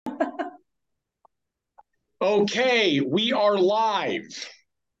Okay, we are live.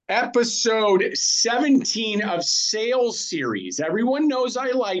 Episode 17 of Sales Series. Everyone knows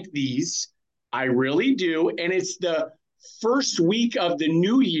I like these. I really do. And it's the first week of the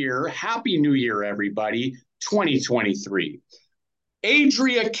new year. Happy New Year, everybody. 2023.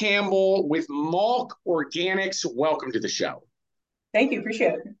 Adria Campbell with Malk Organics. Welcome to the show. Thank you.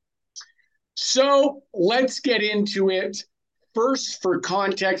 Appreciate it. So let's get into it. First, for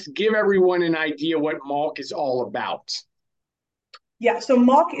context, give everyone an idea what Malk is all about. Yeah, so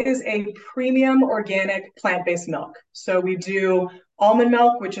Malk is a premium organic plant-based milk. So we do almond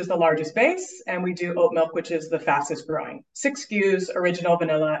milk, which is the largest base, and we do oat milk, which is the fastest growing. 6 SKUs, original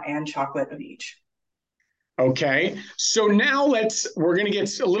vanilla and chocolate of each. Okay, so now we're going to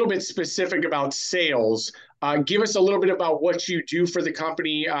get a little bit specific about sales. Give us a little bit about what you do for the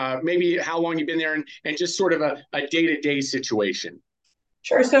company, maybe how long you've been there, and just sort of a day-to-day situation.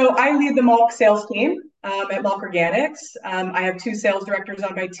 Sure. So I lead the Malk sales team at Malk Organics. I have two sales directors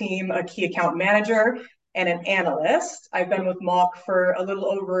on my team, a key account manager, and an analyst. I've been with Malk for a little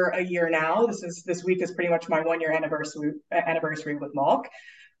over a year now. This week is pretty much my 1 year anniversary with Malk.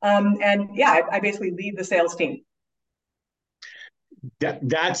 And yeah, I basically lead the sales team.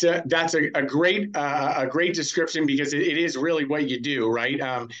 That's a great description because it is really what you do, right?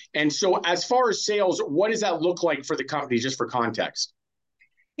 And so, as far as sales, what does that look like for the company, just for context?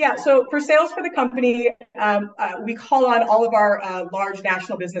 Yeah, so for sales for the company, we call on all of our large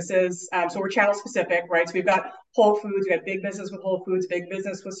national businesses. So we're channel specific, right? So we've got Whole Foods, we have big business with Whole Foods, big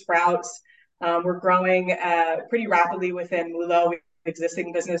business with Sprouts. We're growing pretty rapidly within MULO. We have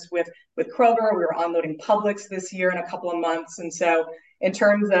existing business with Kroger. We were unloading Publix this year in a couple of months. And so in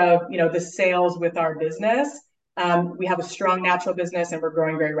terms of the sales with our business, we have a strong natural business and we're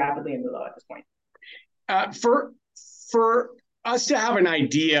growing very rapidly in MULO at this point. For us to have an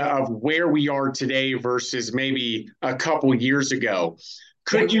idea of where we are today versus maybe a couple years ago,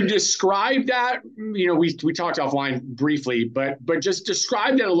 could you describe that? We talked offline briefly, but just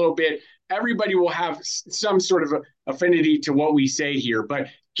describe that a little bit. Everybody will have some sort of affinity to what we say here, but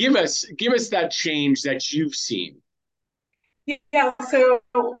give us that change that you've seen. Yeah. So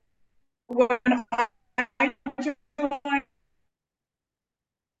when I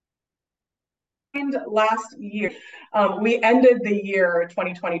last year, we ended the year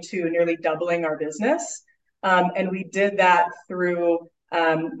 2022 nearly doubling our business. And we did that through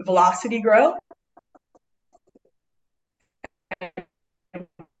velocity growth.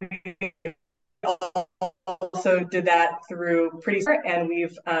 We also did that through and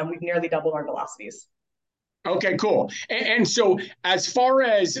we've nearly doubled our velocities. Okay, cool. And so, as far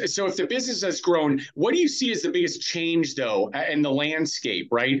as if the business has grown, what do you see as the biggest change, though, in the landscape,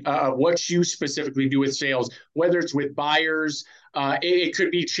 right? What you specifically do with sales, whether it's with buyers, it could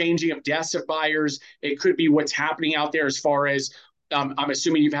be changing of desks of buyers, it could be what's happening out there as far as I'm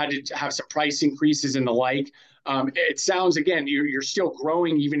assuming you've had to have some price increases and the like. It sounds again you're still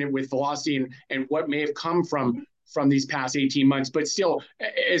growing even with velocity and what may have come from these past 18 months. But still,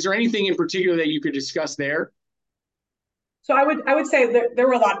 is there anything in particular that you could discuss there? So I would say there's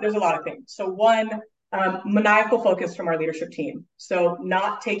a lot of things. So one, maniacal focus from our leadership team. So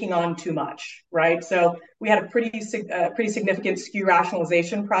not taking on too much, right? So we had a pretty significant SKU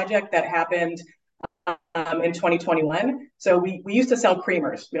rationalization project that happened in 2021. So we used to sell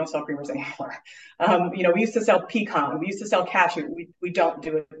creamers. We don't sell creamers anymore. We used to sell pecan. We used to sell cashew. We don't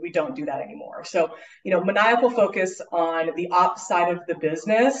do it. We don't do that anymore. So, maniacal focus on the ops side of the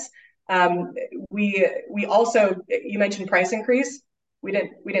business. We also, you mentioned price increase. We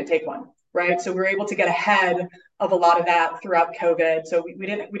didn't take one, right? So we were able to get ahead of a lot of that throughout COVID. So we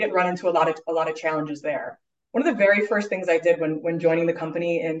didn't run into a lot of challenges there. One of the very first things I did when joining the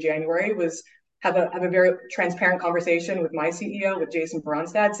company in January was have a very transparent conversation with my CEO, with Jason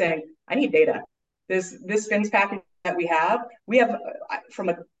Bronstad, saying, I need data. This fins package that we have from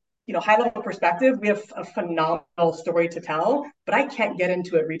a high level perspective, we have a phenomenal story to tell, but I can't get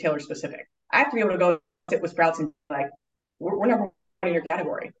into it retailer specific. I have to be able to go sit with Sprouts and be like, we're number one in your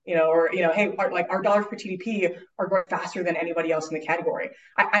category, hey, our dollars per TDP are growing faster than anybody else in the category.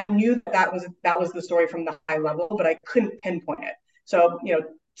 I knew that was the story from the high level, but I couldn't pinpoint it. So,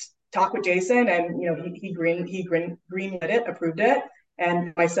 talk with Jason, and he greenlit it, approved it,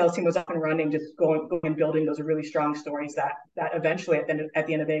 and my sales team was up and running, just going and building those really strong stories that eventually at the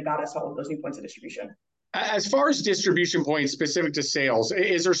end of the day got us all of those new points of distribution. As far as distribution points specific to sales,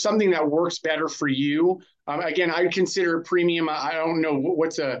 is there something that works better for you? Again, I would consider premium. I don't know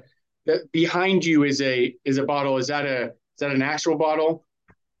what's that behind you is a bottle. Is that an actual bottle?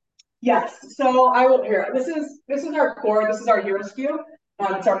 Yes. So I will here. This is our core. This is our hero SKU.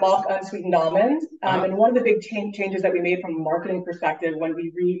 It's our Malk unsweetened almond. Uh-huh. And one of the big changes that we made from a marketing perspective when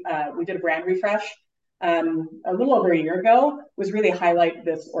we did a brand refresh a little over a year ago was really highlight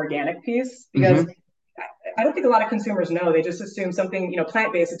this organic piece, because Mm-hmm. I don't think a lot of consumers know. They just assume something,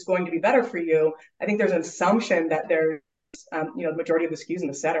 plant-based, it's going to be better for you. I think there's an assumption that there's, the majority of the SKUs in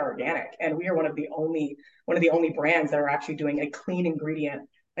the set are organic, and we are one of the only brands that are actually doing a clean ingredient.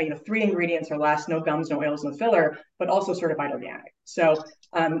 3 ingredients or less, no gums, no oils, no filler, but also certified organic. So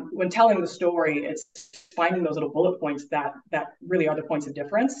when telling the story, it's finding those little bullet points that really are the points of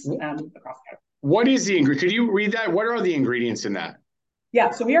difference across the category. What is the ingredient? Could you read that? What are the ingredients in that?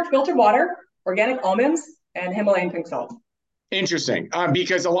 Yeah, so we are filtered water, organic almonds, and Himalayan pink salt. Interesting,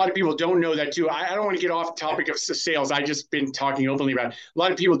 because a lot of people don't know that too. I don't want to get off the topic of sales. I just been talking openly about it. A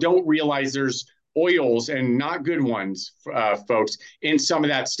lot of people don't realize there's oils and not good ones, folks, in some of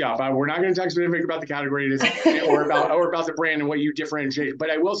that stuff. We're not going to talk specifically about the category or about the brand and what you differentiate. But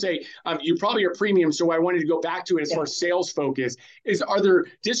I will say you probably are premium, so I wanted to go back to it as far as sales focus. Are there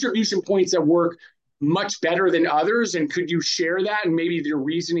distribution points that work much better than others, and could you share that and maybe the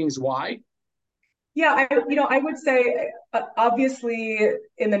reasonings why? Yeah, I would say obviously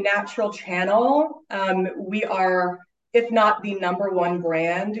in the natural channel, we are, if not the number one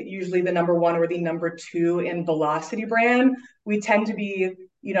brand, usually the number one or the number two in velocity brand. We tend to be,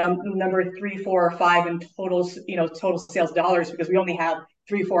 number 3, 4, or 5 in total sales dollars, because we only have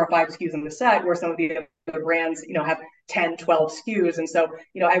 3, 4, or 5 SKUs in the set, where some of the other brands, have 10, 12 SKUs. And so,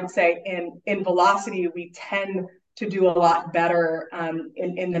 I would say in velocity, we tend to do a lot better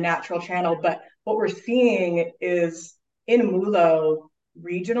in the natural channel. But what we're seeing is in MULO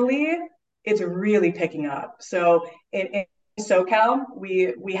regionally, it's really picking up. So in SoCal,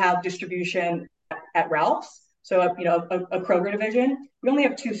 we have distribution at Ralph's. So a Kroger division, we only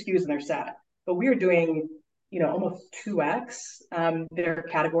have 2 SKUs in their set, but we are doing almost 2x their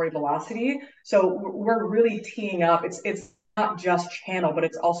category velocity. So we're really teeing up. It's not just channel, but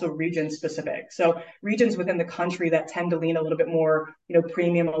it's also region specific. So regions within the country that tend to lean a little bit more,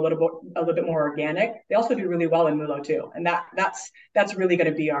 premium, a little bit more organic, they also do really well in MULO too. And that's really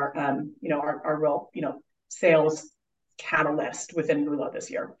going to be our, our real, sales catalyst within MULO this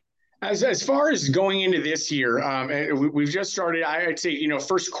year. As far as going into this year, we've just started. I'd say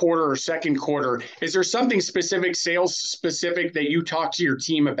first quarter or second quarter. Is there something specific, sales specific, that you talk to your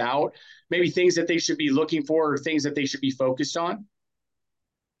team about? Maybe things that they should be looking for, or things that they should be focused on.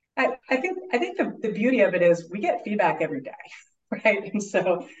 I think the beauty of it is we get feedback every day, right? And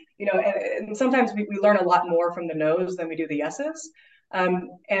so and sometimes we learn a lot more from the no's than we do the yeses.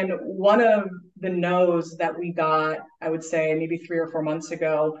 And one of the no's that we got, I would say maybe 3 or 4 months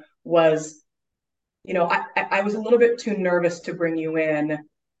ago, was, I was a little bit too nervous to bring you in,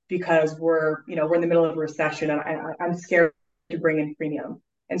 because we're in the middle of a recession, and I'm scared to bring in premium.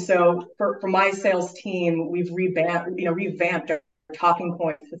 And so for my sales team, we've revamped our talking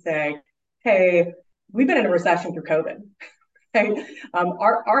points to say, hey, we've been in a recession through COVID. Right?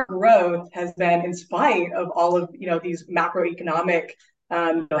 Our growth has been in spite of all of these macroeconomic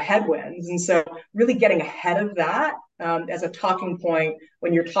headwinds, and so really getting ahead of that as a talking point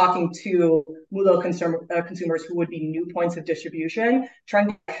when you're talking to MULO consumers who would be new points of distribution, trying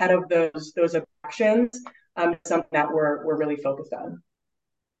to get ahead of those objections, something that we're really focused on.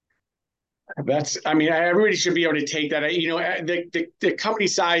 Everybody should be able to take that. The company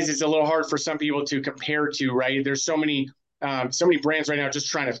size is a little hard for some people to compare to, right? There's so many brands right now just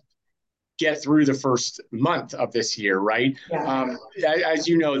trying to get through the first month of this year, right? Yeah. As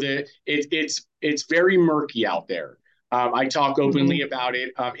you know, it's very murky out there. I talk openly about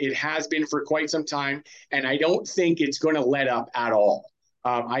it. It has been for quite some time, and I don't think it's going to let up at all.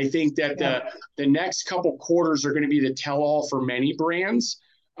 I think that the next couple quarters are going to be the tell-all for many brands.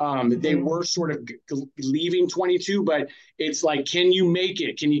 They were sort of leaving 22, but it's like, can you make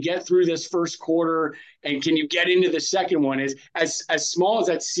it? Can you get through this first quarter, and can you get into the second one? As small as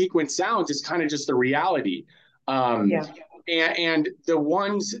that sequence sounds, it's kind of just the reality. And the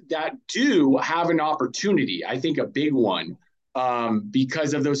ones that do have an opportunity, I think a big one,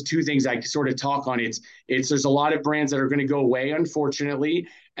 because of those 2 things I sort of talk on. There's a lot of brands that are going to go away, unfortunately,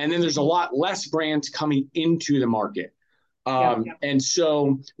 and then there's a lot less brands coming into the market. And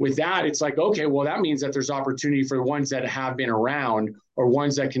so with that, it's like, okay, well, that means that there's opportunity for the ones that have been around, or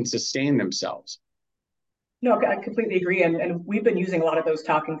ones that can sustain themselves. No, I completely agree. And we've been using a lot of those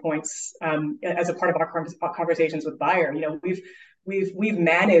talking points as a part of our conversations with Bayer. We've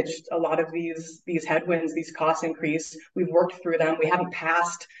managed a lot of these headwinds, these cost increase. We've worked through them. We haven't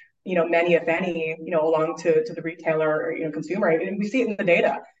passed, many, if any, along to the retailer or, consumer. And we see it in the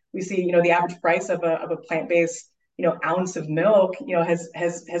data. We see, the average price of a plant-based ounce of milk,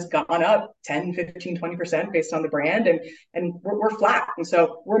 has gone up 10, 15, 20% based on the brand, and we're flat. And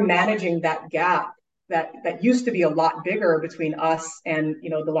so we're managing that gap that used to be a lot bigger between us and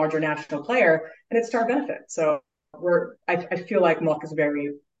the larger national player, and it's to our benefit. So I feel like milk is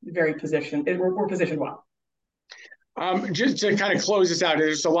very, very positioned. We're positioned well. Just to kind of close this out,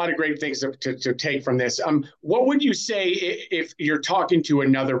 there's a lot of great things to take from this. What would you say if you're talking to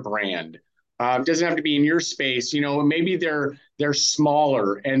another brand? Doesn't have to be in your space. Maybe they're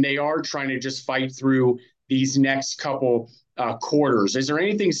smaller and they are trying to just fight through these next couple quarters. Is there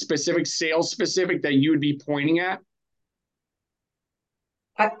anything specific, sales specific, that you would be pointing at?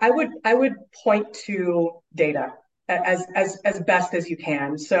 I would point to data as best as you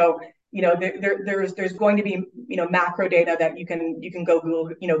can. So there's going to be macro data that you can go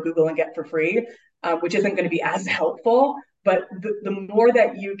Google and get for free, which isn't going to be as helpful. But the more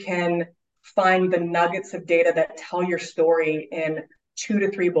that you can find the nuggets of data that tell your story in 2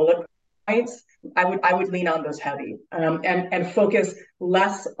 to 3 bullet points, I would lean on those heavy, and focus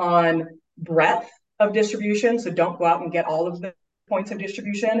less on breadth of distribution. So don't go out and get all of the points of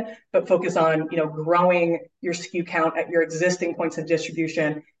distribution, but focus on growing your SKU count at your existing points of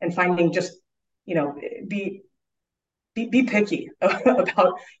distribution, and finding just be picky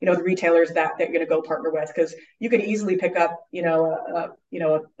about the retailers that you're going to go partner with, because you could easily pick up a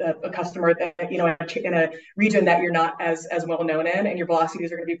customer that, in a region that you're not as well known in, and your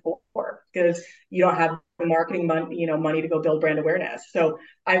velocities are going to be poor because you don't have the marketing money to go build brand awareness. So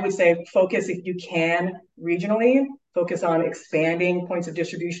I would say focus, if you can, regionally. Focus on expanding points of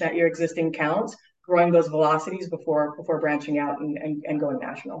distribution at your existing counts, growing those velocities before branching out and going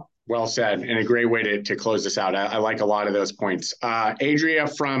national. Well said, and a great way to close this out. I like a lot of those points. Adria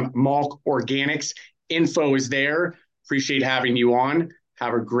from Malk Organics, info is there. Appreciate having you on.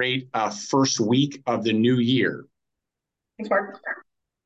 Have a great first week of the new year. Thanks, Mark.